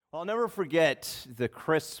I'll never forget the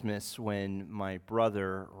Christmas when my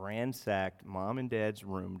brother ransacked Mom and Dad's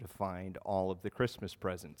room to find all of the Christmas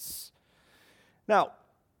presents. Now,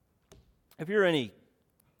 if you're any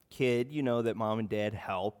kid, you know that Mom and Dad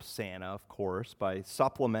help Santa, of course, by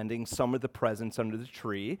supplementing some of the presents under the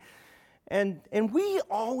tree. And we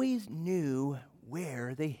always knew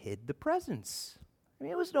where they hid the presents. I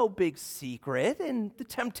mean, it was no big secret, and the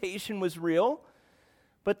temptation was real.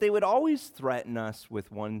 But they would always threaten us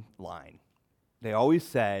with one line. They always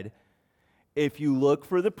said, if you look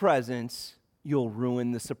for the presents, you'll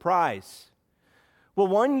ruin the surprise. Well,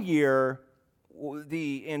 one year,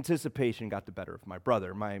 the anticipation got the better of my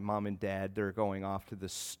brother. My mom and dad, they're going off to the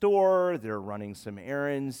store, they're running some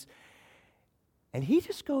errands, and he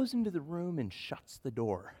just goes into the room and shuts the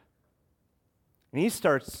door. And he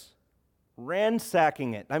starts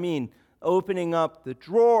ransacking it. I mean, opening up the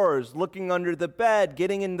drawers, looking under the bed,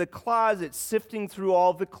 getting in the closet, sifting through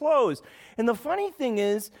all the clothes. And the funny thing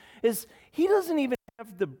is he doesn't even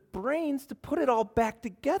have the brains to put it all back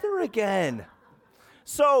together again.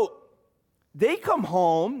 So they come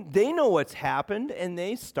home, they know what's happened, and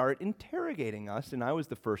they start interrogating us, and I was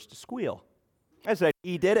the first to squeal. I said,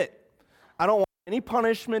 he did it. I don't want any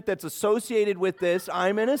punishment that's associated with this.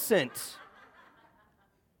 I'm innocent.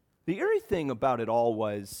 The eerie thing about it all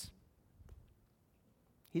was,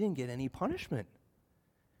 he didn't get any punishment.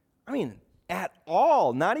 I mean, at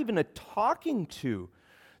all, not even a talking to.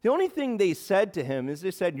 The only thing they said to him is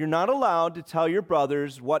they said, you're not allowed to tell your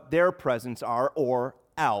brothers what their presents are or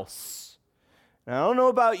else. Now, I don't know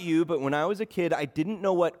about you, but when I was a kid, I didn't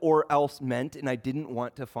know what or else meant, and I didn't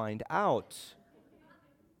want to find out.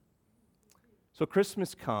 So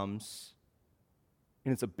Christmas comes,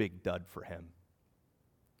 and it's a big dud for him.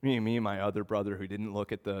 Me and my other brother who didn't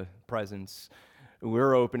look at the presents,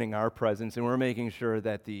 we're opening our presents, and we're making sure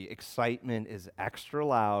that the excitement is extra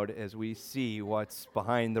loud as we see what's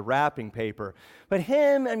behind the wrapping paper. But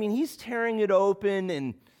him, I mean, he's tearing it open,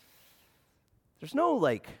 and there's no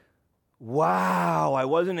wow, I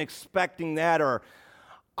wasn't expecting that, or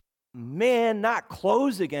man, not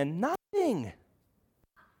clothes again. Nothing.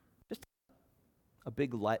 Just a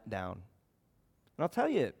big letdown. And I'll tell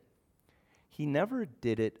you, he never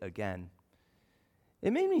did it again.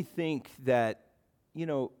 It made me think that,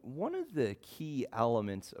 one of the key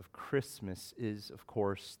elements of Christmas is, of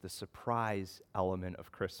course, the surprise element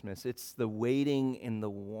of Christmas. It's the waiting and the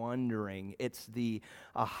wondering. It's the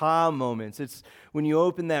aha moments. It's when you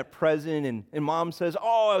open that present and Mom says,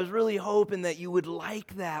 oh, I was really hoping that you would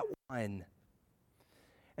like that one.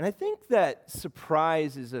 And I think that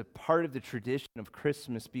surprise is a part of the tradition of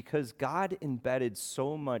Christmas because God embedded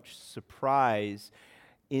so much surprise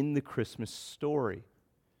in the Christmas story.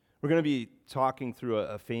 We're going to be talking through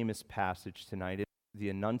a famous passage tonight, the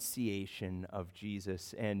Annunciation of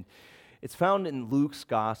Jesus, and it's found in Luke's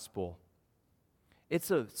Gospel.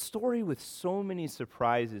 It's a story with so many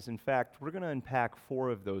surprises. In fact, we're going to unpack 4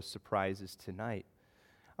 of those surprises tonight.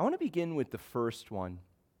 I want to begin with the first one.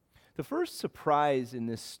 The first surprise in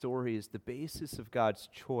this story is the basis of God's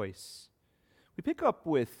choice. We pick up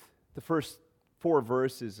with the first 4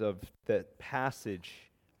 verses of the passage.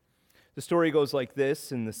 The story goes like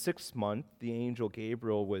this. In the 6th month, the angel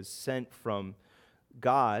Gabriel was sent from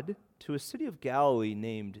God to a city of Galilee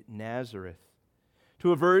named Nazareth,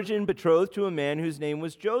 to a virgin betrothed to a man whose name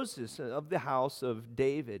was Joseph, of the house of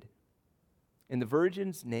David. And the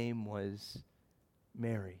virgin's name was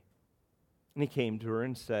Mary. And he came to her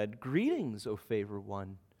and said, greetings, O favored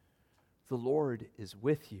one, the Lord is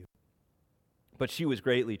with you. But she was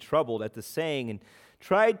greatly troubled at the saying and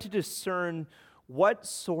tried to discern what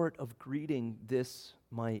sort of greeting this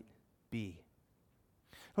might be.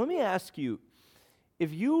 Let me ask you,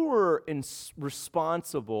 if you were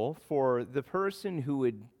responsible for the person who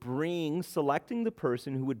would selecting the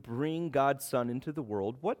person who would bring God's Son into the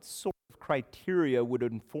world, what sort of criteria would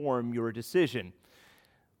inform your decision?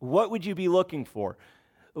 What would you be looking for?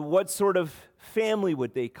 What sort of family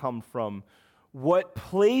would they come from? What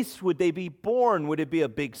place would they be born? Would it be a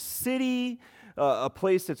big city? A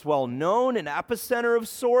place that's well known, an epicenter of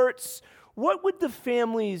sorts? What would the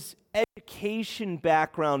family's education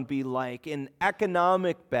background be like, an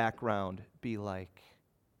economic background be like?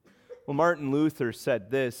 Well, Martin Luther said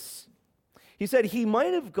this. He said he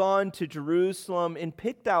might have gone to Jerusalem and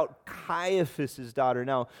picked out Caiaphas' daughter.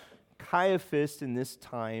 Now, Caiaphas in this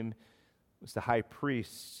time was the high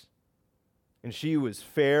priest. And she was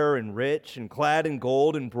fair and rich and clad in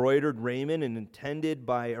gold embroidered raiment and attended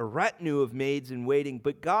by a retinue of maids in waiting.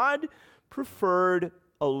 But God preferred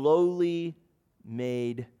a lowly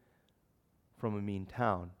maid from a mean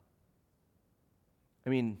town.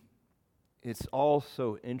 I mean, it's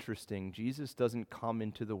also interesting. Jesus doesn't come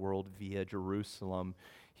into the world via Jerusalem.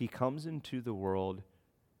 He comes into the world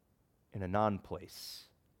in a non-place.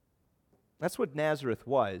 That's what Nazareth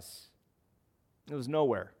was. It was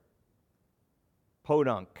nowhere.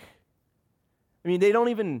 Podunk. I mean, they don't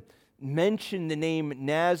even mention the name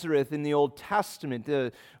Nazareth in the Old Testament.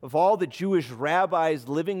 Of all the Jewish rabbis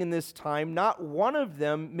living in this time, not one of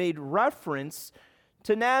them made reference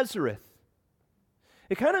to Nazareth.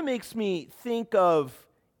 It kind of makes me think of,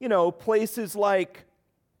 places like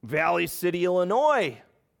Valley City, Illinois,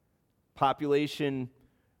 population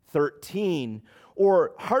 13,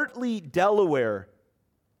 or Hartley, Delaware,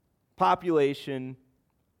 population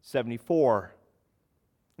 74.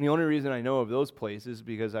 And the only reason I know of those places is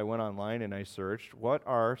because I went online and I searched what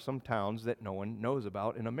are some towns that no one knows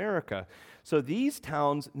about in America. So these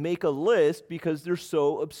towns make a list because they're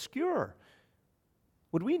so obscure.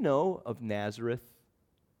 Would we know of Nazareth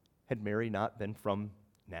had Mary not been from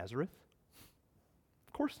Nazareth?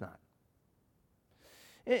 Of course not.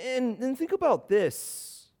 And think about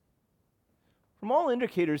this. From all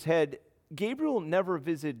indicators, had Gabriel never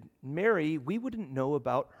visited Mary, we wouldn't know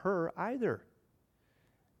about her either.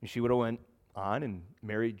 And she would have went on and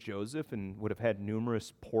married Joseph and would have had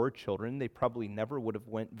numerous poor children. They probably never would have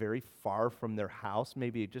went very far from their house,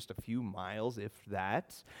 maybe just a few miles, if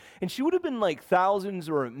that. And she would have been like thousands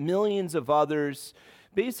or millions of others,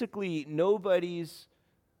 basically nobodies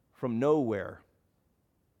from nowhere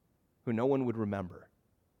who no one would remember.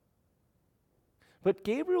 But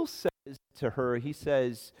Gabriel says to her, he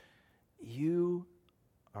says, "You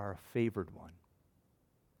are a favored one."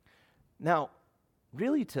 Now,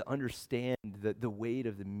 really, to understand the weight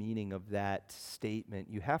of the meaning of that statement,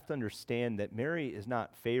 you have to understand that Mary is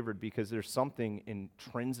not favored because there's something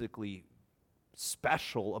intrinsically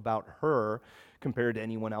special about her compared to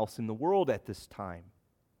anyone else in the world at this time.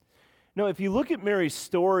 Now, if you look at Mary's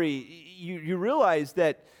story, you realize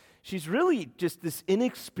that she's really just this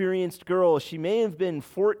inexperienced girl. She may have been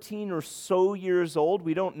 14 or so years old.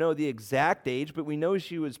 We don't know the exact age, but we know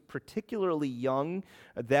she was particularly young.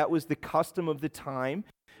 That was the custom of the time.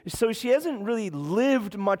 So she hasn't really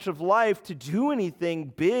lived much of life to do anything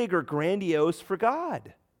big or grandiose for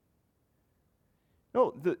God.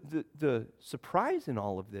 No, the surprise in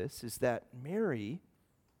all of this is that Mary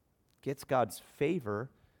gets God's favor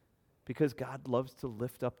because God loves to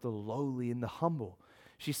lift up the lowly and the humble.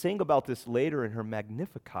 She sang about this later in her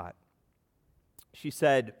Magnificat. She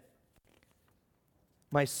said,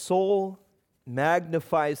 "My soul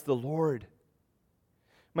magnifies the Lord.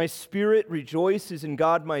 My spirit rejoices in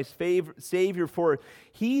God my Savior, for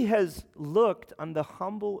he has looked on the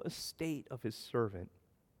humble estate of his servant.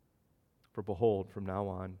 For behold, from now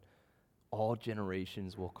on, all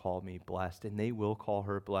generations will call me blessed," and they will call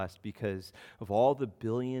her blessed because of all the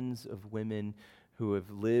billions of women who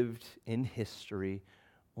have lived in history,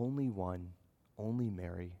 only one, only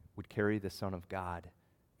Mary, would carry the Son of God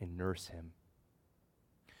and nurse him.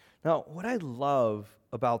 Now, what I love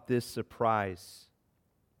about this surprise,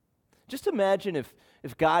 just imagine if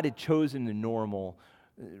God had chosen the normal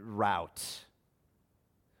route.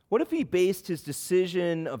 What if he based his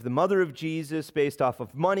decision of the mother of Jesus based off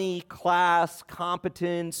of money, class,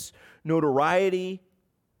 competence, notoriety?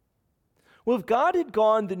 Well, if God had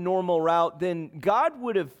gone the normal route, then God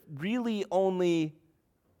would have really only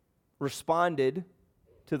responded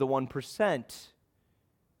to the 1%,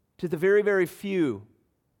 to the very, very few.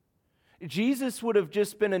 Jesus would have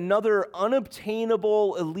just been another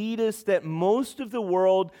unobtainable elitist that most of the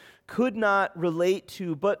world could not relate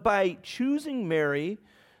to. But by choosing Mary,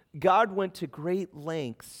 God went to great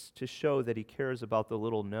lengths to show that he cares about the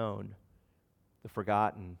little known, the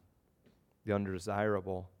forgotten, the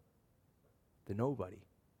undesirable, the nobody.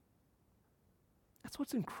 That's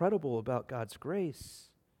what's incredible about God's grace.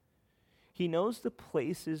 He knows the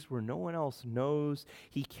places where no one else knows.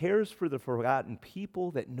 He cares for the forgotten people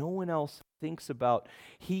that no one else thinks about.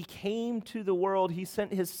 He came to the world. He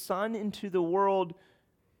sent his Son into the world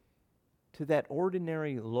to that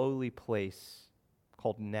ordinary, lowly place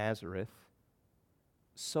called Nazareth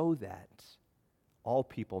so that all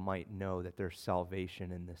people might know that there's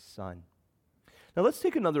salvation in this Son. Now let's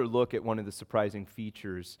take another look at one of the surprising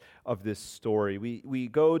features of this story. We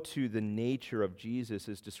go to the nature of Jesus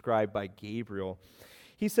as described by Gabriel.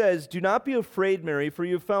 He says, "Do not be afraid, Mary, for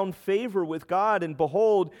you have found favor with God, and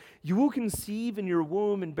behold, you will conceive in your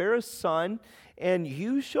womb and bear a son, and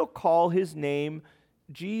you shall call his name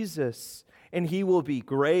Jesus, and he will be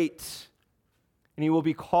great. And he will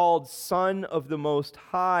be called Son of the Most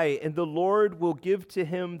High, and the Lord will give to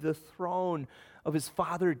him the throne of his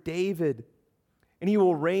father David. and he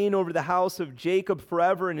will reign over the house of Jacob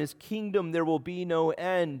forever, and his kingdom there will be no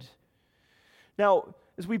end. Now,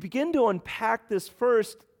 as we begin to unpack this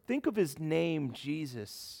first, think of his name,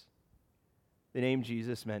 Jesus. The name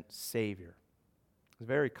Jesus meant Savior. It's a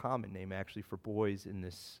very common name, actually, for boys in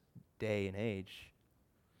this day and age.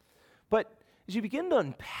 But as you begin to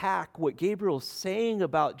unpack what Gabriel's saying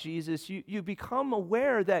about Jesus, you become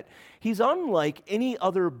aware that he's unlike any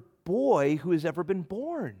other boy who has ever been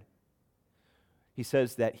born. He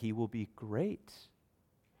says that he will be great.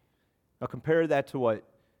 Now compare that to what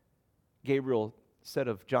Gabriel said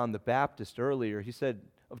of John the Baptist earlier. He said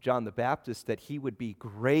of John the Baptist that he would be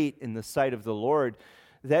great in the sight of the Lord.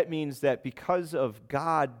 That means that because of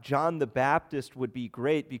God, John the Baptist would be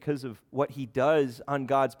great because of what he does on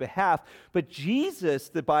God's behalf. But Jesus,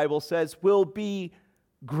 the Bible says, will be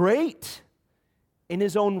great in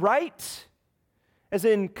his own right, as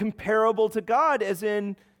in comparable to God, as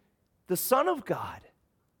in the Son of God.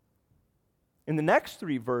 And the next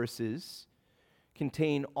three verses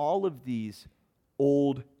contain all of these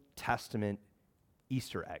Old Testament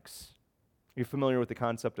Easter eggs. Are you familiar with the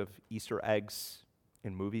concept of Easter eggs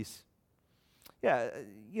in movies? Yeah,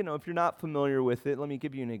 if you're not familiar with it, let me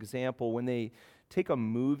give you an example. When they take a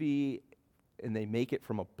movie and they make it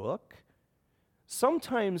from a book,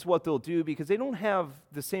 sometimes what they'll do, because they don't have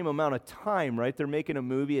the same amount of time, right? They're making a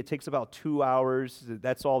movie, it takes about 2 hours.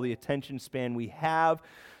 That's all the attention span we have.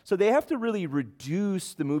 So they have to really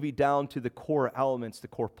reduce the movie down to the core elements, the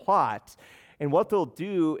core plot. And what they'll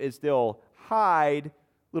do is they'll hide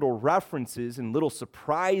little references and little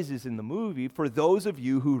surprises in the movie for those of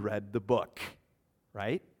you who read the book,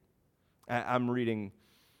 right? I'm reading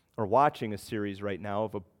or watching a series right now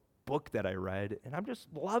of a book that I read, and I'm just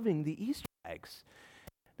loving the Easter eggs.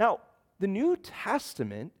 Now, the New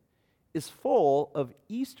Testament is full of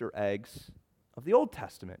Easter eggs of the Old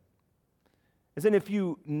Testament. As in, if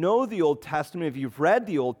you know the Old Testament, if you've read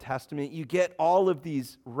the Old Testament, you get all of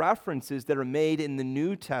these references that are made in the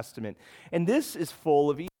New Testament. And this is full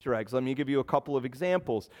of Easter eggs. Let me give you a couple of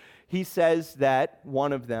examples. He says that,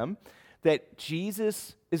 one of them, that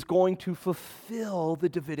Jesus is going to fulfill the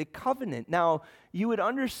Davidic covenant. Now, you would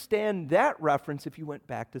understand that reference if you went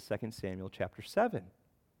back to 2 Samuel chapter 7.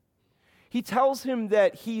 He tells him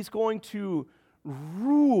that he's going to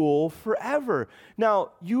rule forever.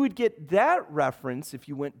 Now, you would get that reference if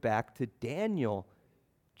you went back to Daniel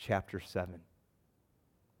chapter 7.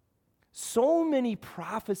 So many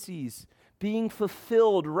prophecies being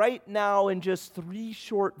fulfilled right now in just 3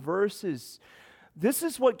 short verses. This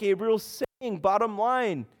is what Gabriel's saying. Bottom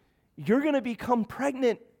line, you're going to become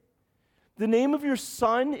pregnant. The name of your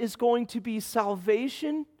son is going to be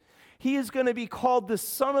Salvation. He is going to be called the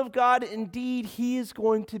Son of God. Indeed, he is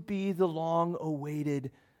going to be the long-awaited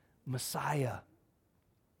Messiah.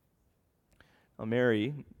 Now,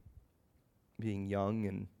 Mary, being young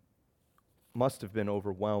and must have been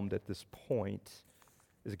overwhelmed at this point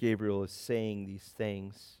as Gabriel is saying these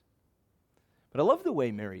things. But I love the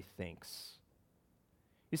way Mary thinks.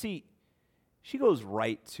 You see, she goes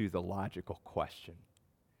right to the logical question.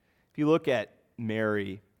 If you look at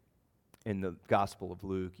Mary in the Gospel of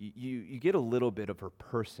Luke, you get a little bit of her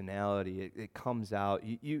personality. It comes out.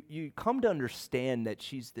 You come to understand that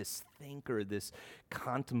she's this thinker, this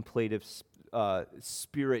contemplative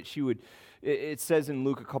spirit. It says in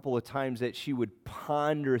Luke a couple of times that she would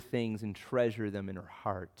ponder things and treasure them in her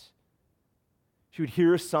heart. She would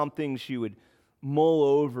hear something, she would mull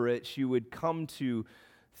over it, she would come to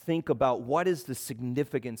think about what is the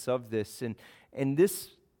significance of this. And this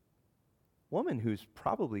woman, who's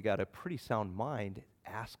probably got a pretty sound mind,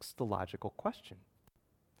 asks the logical question.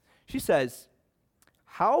 She says,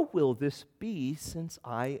 "How will this be since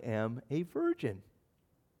I am a virgin?"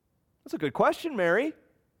 That's a good question, Mary.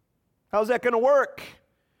 How's that going to work?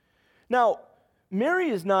 Now, Mary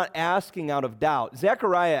is not asking out of doubt.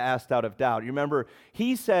 Zechariah asked out of doubt. You remember,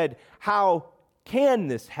 he said, "How can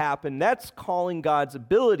this happen?" That's calling God's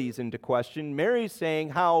abilities into question. Mary's saying,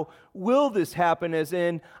 "How will this happen?" As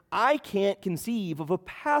in, I can't conceive of a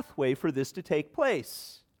pathway for this to take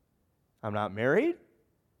place. I'm not married.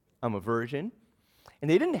 I'm a virgin. And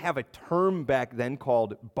they didn't have a term back then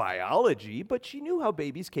called biology, but she knew how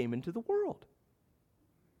babies came into the world.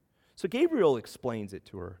 So Gabriel explains it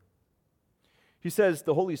to her. He says,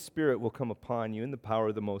 "The Holy Spirit will come upon you, and the power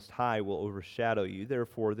of the Most High will overshadow you.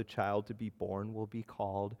 Therefore, the child to be born will be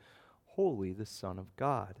called Holy, the Son of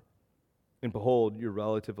God. And behold, your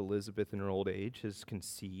relative Elizabeth in her old age has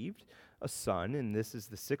conceived a son, and this is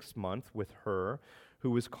the 6th month with her who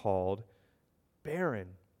was called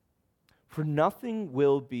barren. For nothing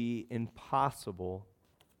will be impossible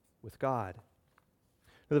with God."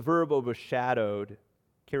 The verb overshadowed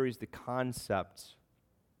carries the concept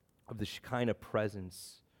of the Shekinah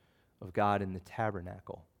presence of God in the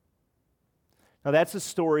tabernacle. Now, that's a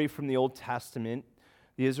story from the Old Testament.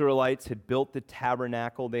 The Israelites had built the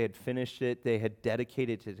tabernacle, they had finished it, they had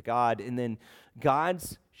dedicated it to God, and then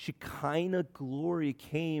God's Shekinah glory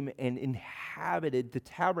came and inhabited the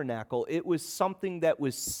tabernacle. It was something that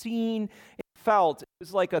was seen and felt. It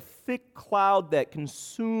was like a thick cloud that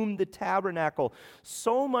consumed the tabernacle,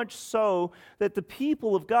 so much so that the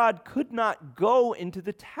people of God could not go into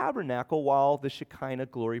the tabernacle while the Shekinah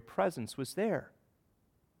glory presence was there.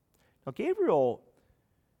 Now, Gabriel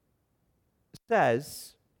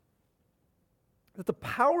says that the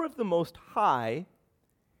power of the Most High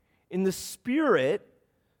in the Spirit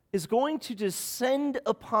is going to descend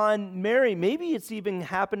upon Mary. Maybe it's even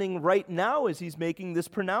happening right now as he's making this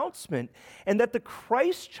pronouncement, and that the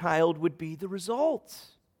Christ child would be the result.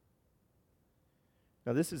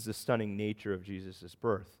 Now, this is the stunning nature of Jesus'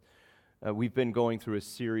 birth. We've been going through a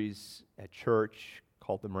series at church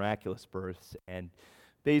called The Miraculous Births, and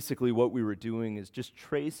basically what we were doing is just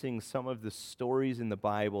tracing some of the stories in the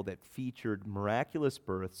Bible that featured miraculous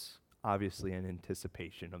births, obviously in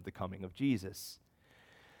anticipation of the coming of Jesus.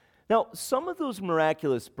 Now, some of those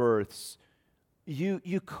miraculous births,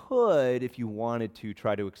 you could, if you wanted to,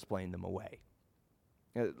 try to explain them away.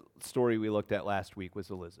 The story we looked at last week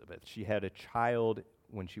was Elizabeth. She had a child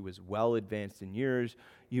when she was well advanced in years.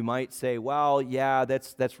 You might say, well, yeah,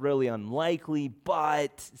 that's really unlikely,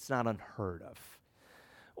 but it's not unheard of.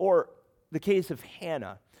 Or the case of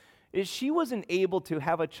Hannah, is she wasn't able to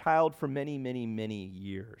have a child for many, many, many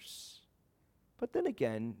years. But then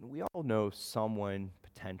again, we all know someone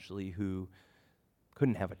potentially who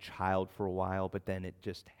couldn't have a child for a while, but then it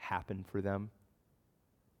just happened for them.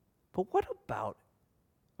 But what about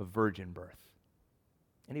a virgin birth?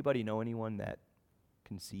 Anybody know anyone that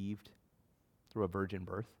conceived through a virgin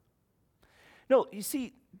birth? No, you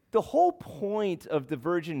see, the whole point of the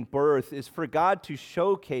virgin birth is for God to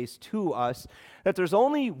showcase to us that there's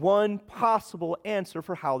only one possible answer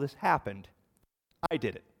for how this happened. I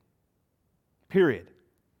did it. Period.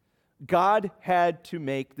 God had to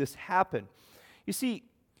make this happen. You see,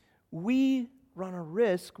 we run a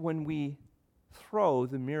risk when we throw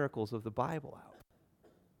the miracles of the Bible out.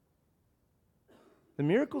 The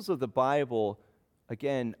miracles of the Bible,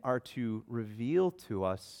 again, are to reveal to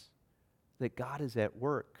us that God is at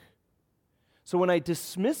work. So when I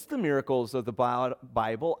dismiss the miracles of the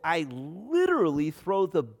Bible, I literally throw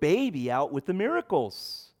the baby out with the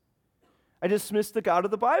miracles. I dismiss the God of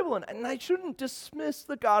the Bible, and I shouldn't dismiss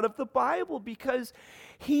the God of the Bible because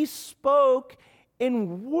he spoke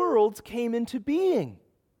and worlds came into being.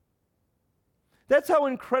 That's how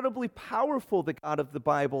incredibly powerful the God of the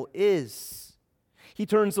Bible is. He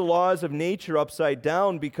turns the laws of nature upside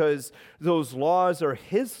down because those laws are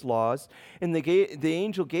his laws. And the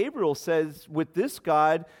angel Gabriel says, with this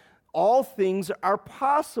God, all things are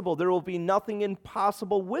possible. There will be nothing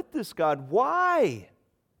impossible with this God. Why?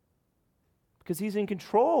 Because he's in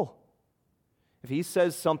control. If he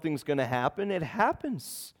says something's going to happen, it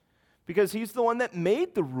happens. Because he's the one that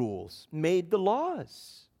made the rules, made the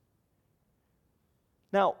laws.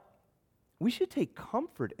 Now, we should take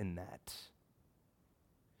comfort in that.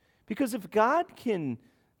 Because if God can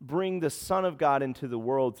bring the Son of God into the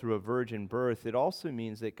world through a virgin birth, it also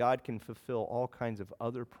means that God can fulfill all kinds of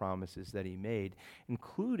other promises that he made,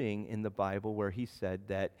 including in the Bible where he said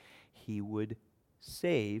that he would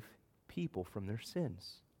save people from their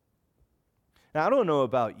sins. Now, I don't know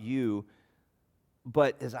about you,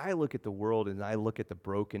 but as I look at the world, and I look at the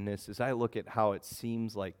brokenness, as I look at how it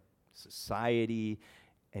seems like society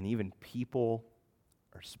and even people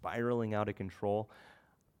are spiraling out of control,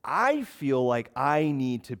 I feel like I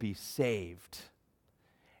need to be saved.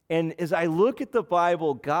 And as I look at the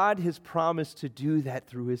Bible, God has promised to do that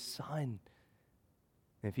through his Son.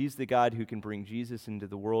 If he's the God who can bring Jesus into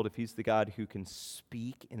the world, if he's the God who can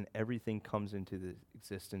speak and everything comes into the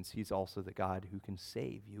existence, he's also the God who can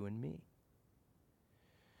save you and me.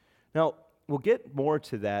 Now, we'll get more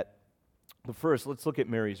to that, but first, let's look at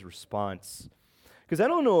Mary's response. Because I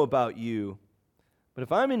don't know about you, but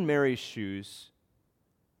if I'm in Mary's shoes,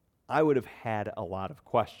 I would have had a lot of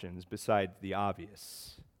questions besides the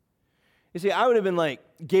obvious. You see, I would have been like,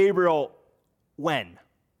 Gabriel, when?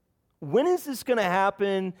 When is this going to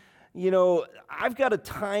happen? You know, I've got a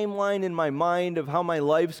timeline in my mind of how my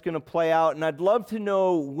life's going to play out, and I'd love to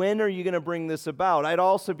know, when are you going to bring this about? I'd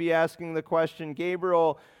also be asking the question,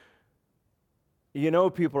 Gabriel, you know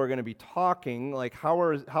people are going to be talking, like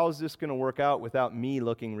how is this going to work out without me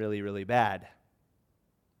looking really, really bad?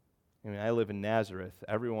 I mean, I live in Nazareth.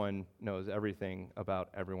 Everyone knows everything about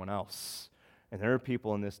everyone else. And there are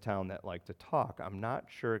people in this town that like to talk. I'm not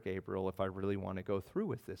sure, Gabriel, if I really want to go through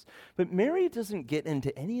with this. But Mary doesn't get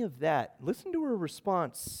into any of that. Listen to her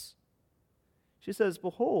response. She says,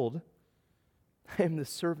 "Behold, I am the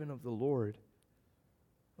servant of the Lord.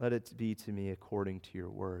 Let it be to me according to your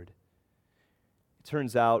word." It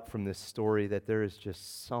turns out from this story that there is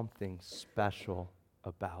just something special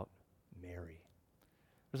about Mary.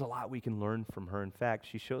 There's a lot we can learn from her. In fact,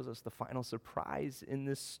 she shows us the final surprise in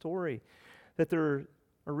this story, that there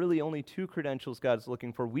are really only two credentials God's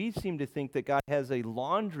looking for. We seem to think that God has a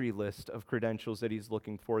laundry list of credentials that he's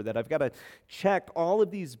looking for, that I've got to check all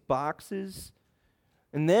of these boxes,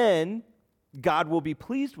 and then God will be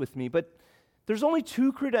pleased with me. But there's only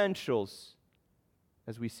two credentials,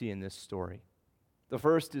 as we see in this story. The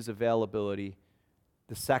first is availability.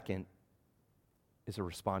 The second is a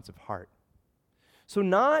responsive heart. So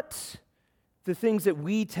not the things that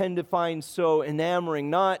we tend to find so enamoring,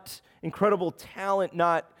 not incredible talent,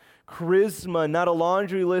 not charisma, not a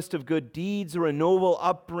laundry list of good deeds or a noble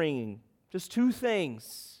upbringing. Just two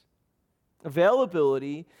things: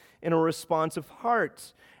 availability and a responsive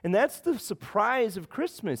heart. And that's the surprise of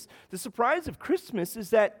Christmas. The surprise of Christmas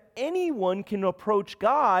is that anyone can approach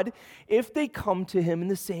God if they come to him in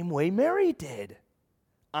the same way Mary did.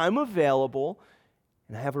 I'm available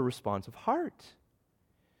and I have a responsive heart.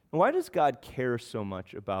 And why does God care so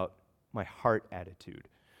much about my heart attitude?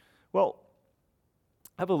 Well,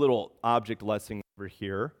 I have a little object lesson over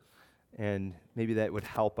here, and maybe that would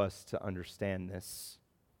help us to understand this.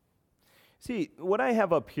 See, what I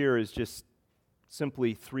have up here is just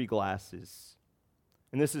simply 3 glasses.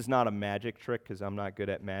 And this is not a magic trick, because I'm not good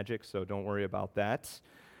at magic, so don't worry about that.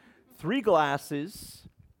 3 glasses.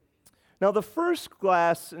 Now, the first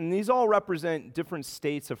glass, and these all represent different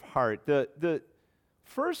states of heart. The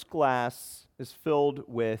first glass is filled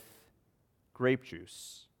with grape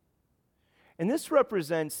juice. And this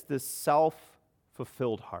represents the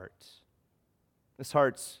self-fulfilled heart. This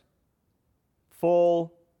heart's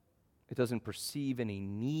full. It doesn't perceive any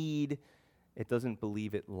need. It doesn't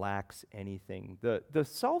believe it lacks anything. The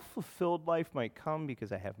self-fulfilled life might come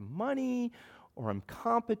because I have money, or I'm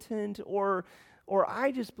competent, or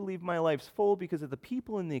I just believe my life's full because of the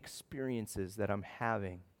people and the experiences that I'm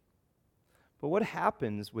having. But what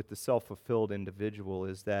happens with the self-fulfilled individual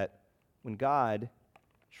is that when God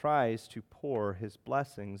tries to pour his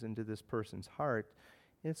blessings into this person's heart,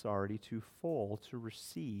 it's already too full to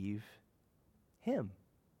receive him.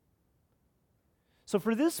 So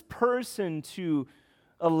for this person to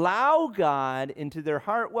allow God into their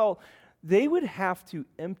heart, well, they would have to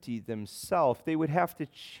empty themselves. They would have to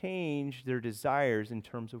change their desires in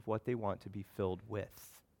terms of what they want to be filled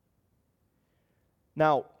with.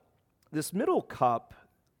 Now, this middle cup,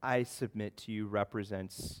 I submit to you,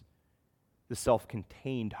 represents the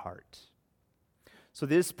self-contained heart. So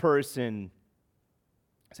this person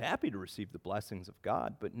is happy to receive the blessings of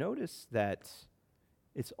God, but notice that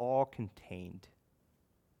it's all contained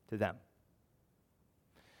to them.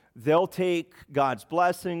 They'll take God's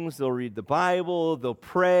blessings, they'll read the Bible, they'll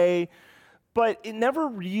pray, but it never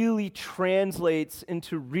really translates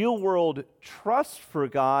into real-world trust for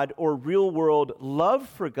God, or real-world love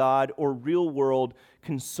for God, or real-world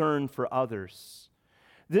concern for others.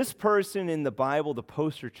 This person in the Bible, the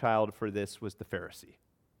poster child for this was the Pharisee.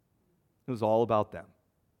 It was all about them.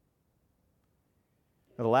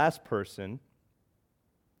 Now, the last person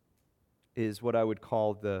is what I would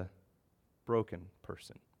call the broken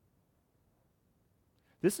person.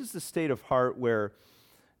 This is the state of heart where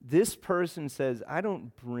this person says, I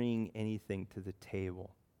don't bring anything to the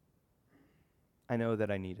table. I know that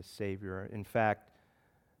I need a Savior. In fact,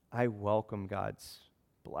 I welcome God's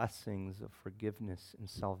blessings of forgiveness and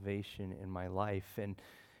salvation in my life. And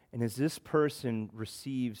as this person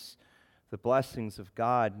receives the blessings of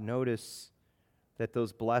God, notice that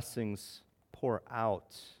those blessings pour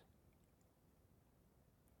out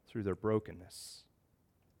through their brokenness.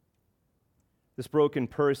 This broken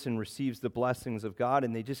person receives the blessings of God,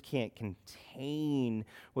 and they just can't contain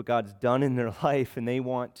what God's done in their life, and they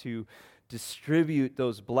want to distribute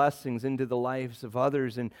those blessings into the lives of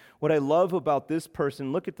others. And what I love about this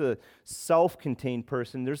person, look at the self-contained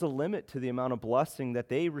person, there's a limit to the amount of blessing that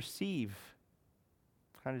they receive.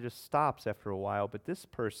 Kind of just stops after a while, but this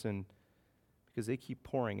person, because they keep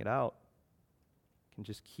pouring it out, can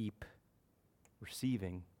just keep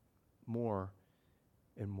receiving more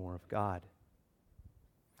and more of God.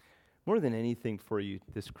 More than anything for you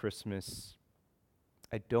this Christmas,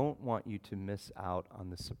 I don't want you to miss out on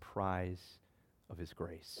the surprise of his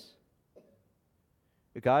grace.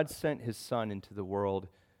 God sent his Son into the world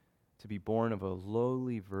to be born of a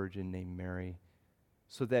lowly virgin named Mary,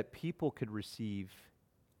 so that people could receive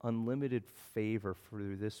unlimited favor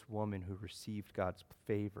through this woman who received God's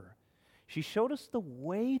favor. She showed us the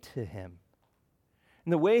way to him.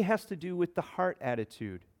 And the way has to do with the heart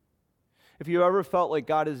attitude. If you ever felt like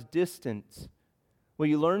God is distant, well,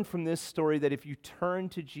 you learn from this story that if you turn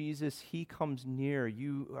to Jesus, he comes near.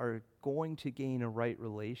 You are going to gain a right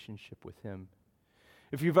relationship with him.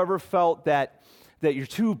 If you've ever felt that you're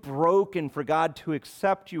too broken for God to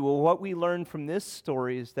accept you, well, what we learn from this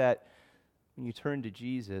story is that when you turn to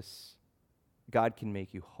Jesus, God can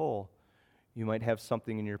make you whole. You might have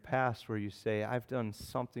something in your past where you say, I've done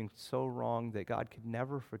something so wrong that God could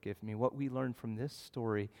never forgive me. What we learn from this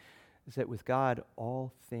story is that with God,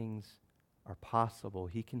 all things are possible.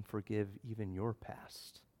 He can forgive even your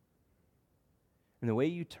past. And the way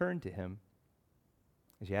you turn to him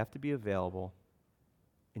is you have to be available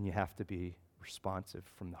and you have to be responsive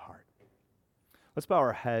from the heart. Let's bow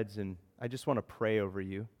our heads, and I just want to pray over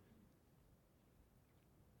you.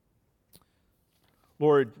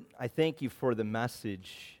 Lord, I thank you for the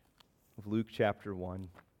message of Luke chapter 1,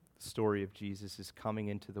 the story of Jesus is coming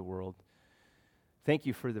into the world. Thank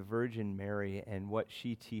you for the Virgin Mary and what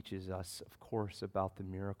she teaches us, of course, about the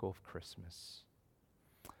miracle of Christmas.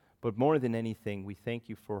 But more than anything, we thank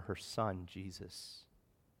you for her son, Jesus.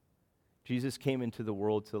 Jesus came into the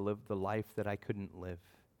world to live the life that I couldn't live,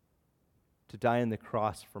 to die on the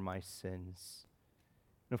cross for my sins.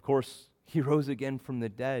 And of course, he rose again from the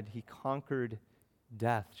dead. He conquered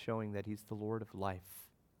death, showing that he's the Lord of life.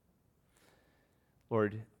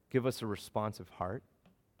 Lord, give us a responsive heart.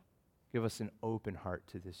 Give us an open heart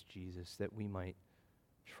to this Jesus, that we might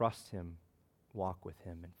trust him, walk with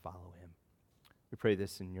him, and follow him. We pray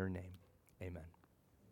this in your name. Amen.